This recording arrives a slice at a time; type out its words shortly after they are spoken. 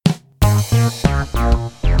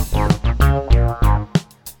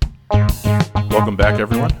Welcome back,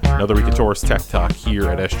 everyone. Another week of Taurus Tech Talk here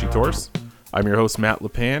at SG Taurus. I'm your host, Matt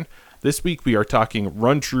Lepan. This week we are talking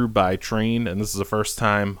Run True by Trane, and this is the first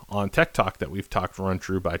time on Tech Talk that we've talked Run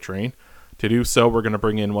True by Trane. To do so, we're going to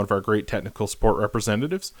bring in one of our great technical support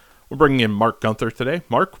representatives. We're bringing in Mark Gunther today.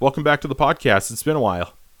 Mark, welcome back to the podcast. It's been a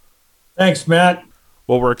while. Thanks, Matt.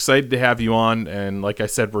 Well, we're excited to have you on, and like I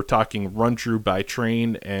said, we're talking Run True by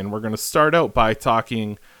Trane, and we're going to start out by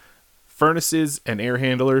talking furnaces and air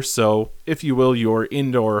handlers, so if you will, your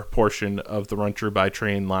indoor portion of the Run True by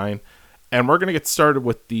Trane line. And we're going to get started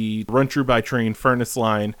with the Run True by Trane furnace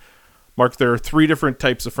line. Mark, there are three different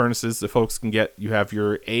types of furnaces that folks can get. You have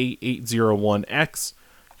your A801X,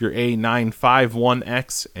 your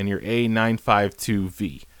A951X, and your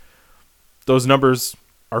A952V. Those numbers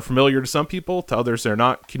are familiar to some people, to others they're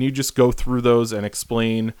not. Can you just go through those and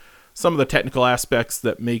explain some of the technical aspects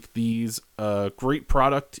that make these a great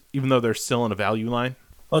product, even though they're still in a value line?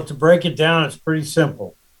 Well, to break it down, it's pretty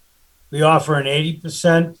simple. We offer an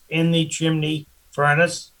 80% in the chimney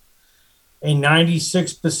furnace, a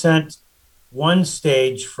 96%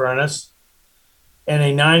 one-stage furnace, and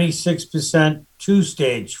a 96%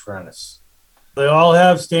 two-stage furnace. They all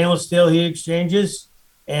have stainless steel heat exchangers,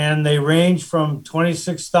 and they range from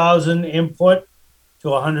 26,000 input to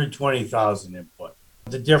 120,000 input.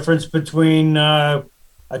 The difference between a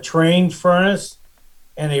Trane furnace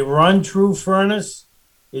and a Run True furnace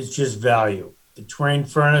is just value. The Trane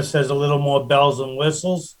furnace has a little more bells and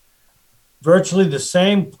whistles, virtually the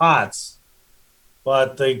same parts,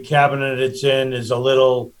 but the cabinet it's in is a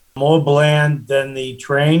little more bland than the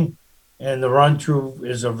Trane, and the Run True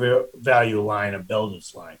is a value line, a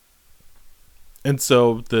builder's line. And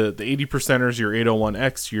so the 80%ers, your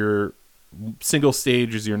 801X, your single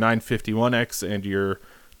stage is your 951X, and your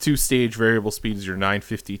two-stage variable speed is your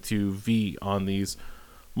 952V on these.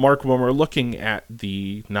 Mark, when we're looking at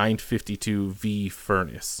the 952V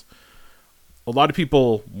furnace, a lot of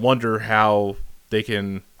people wonder how they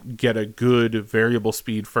can get a good variable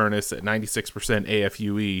speed furnace at 96%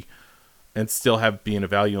 AFUE and still have be in a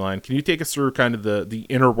value line. Can you take us through kind of the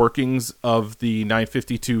inner workings of the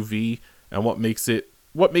 952V and what makes it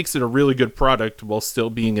a really good product while still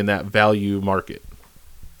being in that value market?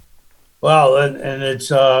 Well, and it's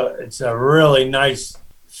a really nice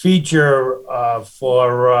feature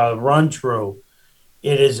for Run True.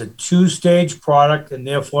 It is a two-stage product, and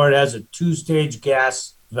therefore it has a two-stage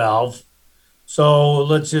gas valve. So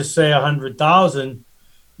let's just say 100,000.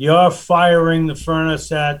 You're firing the furnace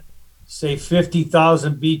at, say,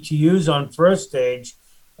 50,000 BTUs on first stage,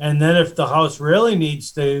 and then if the house really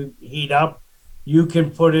needs to heat up, you can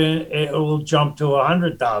put in, it will jump to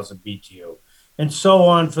 100,000 BTU, and so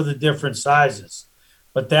on for the different sizes.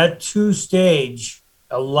 But that two-stage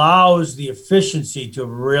allows the efficiency to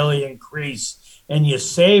really increase, and your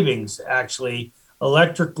savings, actually,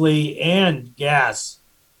 electrically and gas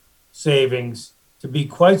savings, to be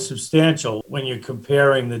quite substantial when you're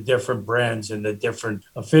comparing the different brands and the different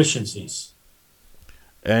efficiencies.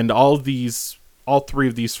 And all three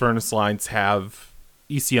of these furnace lines have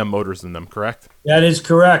ECM motors in them, correct? That is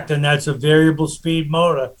correct, and that's a variable speed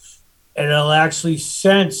motor. And it'll actually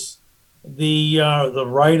sense the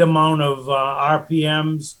right amount of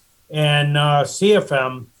RPMs and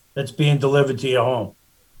CFM that's being delivered to your home.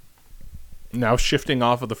 Now, shifting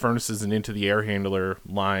off of the furnaces and into the air handler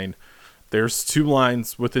line, there's two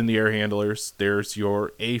lines within the air handlers. There's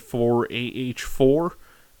your A4AH4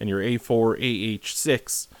 and your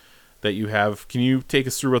A4AH6 that you have. Can you take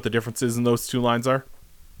us through what the differences in those two lines are?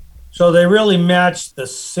 So they really match the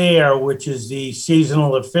SEER, which is the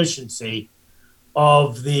seasonal efficiency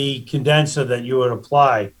of the condenser that you would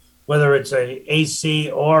apply, whether it's a AC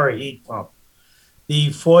or a heat pump.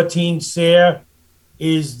 The 14 SEER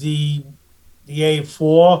is the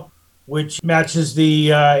A4, which matches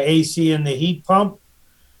the AC and the heat pump.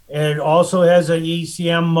 And it also has an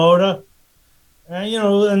ECM motor.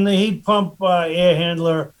 And the heat pump air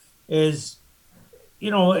handler is,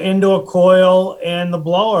 indoor coil and the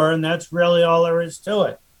blower, and that's really all there is to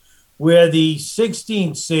it. Where the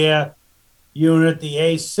 16 SEER unit, the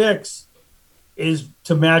A6, is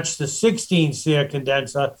to match the 16 SEER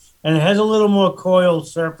condenser, and it has a little more coiled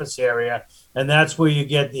surface area, and that's where you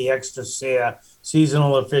get the extra SEER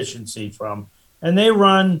seasonal efficiency from. And they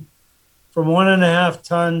run from 1.5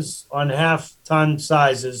 tons on half-ton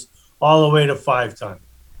sizes all the way to 5 ton.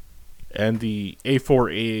 And the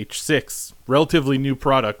A4AH6, relatively new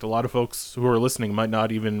product. A lot of folks who are listening might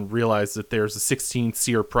not even realize that there's a 16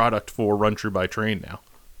 SEER product for Run True by Trane now.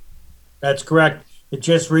 That's correct. It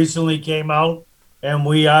just recently came out, and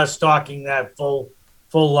we are stocking that full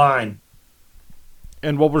line.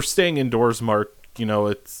 And while we're staying indoors, Mark,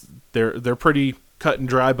 they're pretty cut and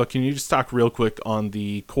dry, but can you just talk real quick on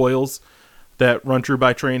the coils that Run True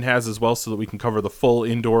by Train has as well, so that we can cover the full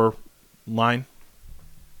indoor line?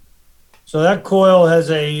 So that coil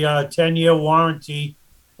has a 10-year warranty,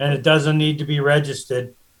 and it doesn't need to be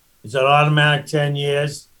registered. It's an automatic 10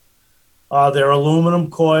 years. They're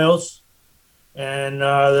aluminum coils, and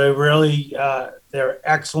they're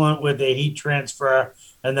excellent with the heat transfer,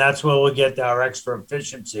 and that's where we get our extra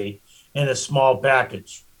efficiency in a small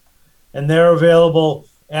package. And they're available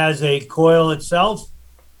as a coil itself,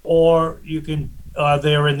 or you can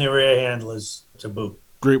they're in their air handlers to boot.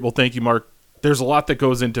 Great. Well, thank you, Mark. There's a lot that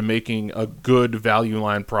goes into making a good value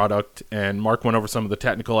line product, and Mark went over some of the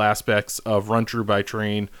technical aspects of Run True by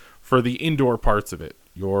Train for the indoor parts of it,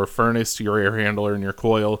 your furnace, your air handler, and your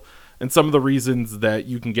coil, and some of the reasons that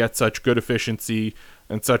you can get such good efficiency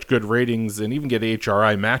and such good ratings and even get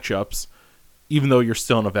HRI matchups, even though you're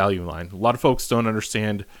still in a value line. A lot of folks don't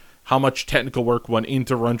understand how much technical work went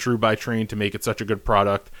into Run True by Train to make it such a good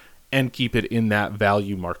product and keep it in that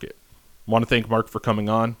value market. Want to thank Mark for coming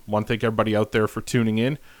on. Want to thank everybody out there for tuning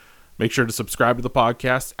in. Make sure to subscribe to the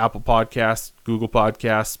podcast, Apple Podcasts, Google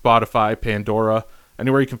Podcasts, Spotify, Pandora.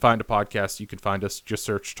 Anywhere you can find a podcast, you can find us. Just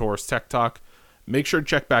search Taurus Tech Talk. Make sure to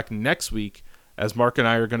check back next week, as Mark and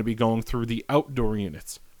I are going to be going through the outdoor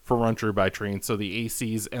units for Run True by Train, so the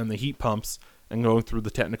ACs and the heat pumps, and going through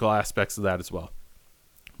the technical aspects of that as well.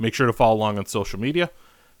 Make sure to follow along on social media,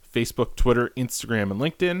 Facebook, Twitter, Instagram, and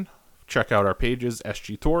LinkedIn. Check out our pages,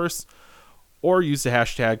 SG Taurus, or use the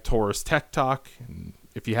hashtag Taurus Tech Talk. And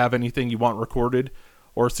if you have anything you want recorded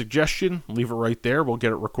or a suggestion, leave it right there. We'll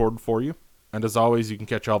get it recorded for you. And as always, you can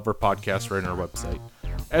catch all of our podcasts right on our website,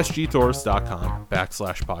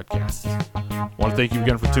 sgtaurus.com/podcasts. Want to thank you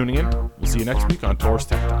again for tuning in. We'll see you next week on Taurus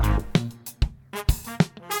Tech Talk.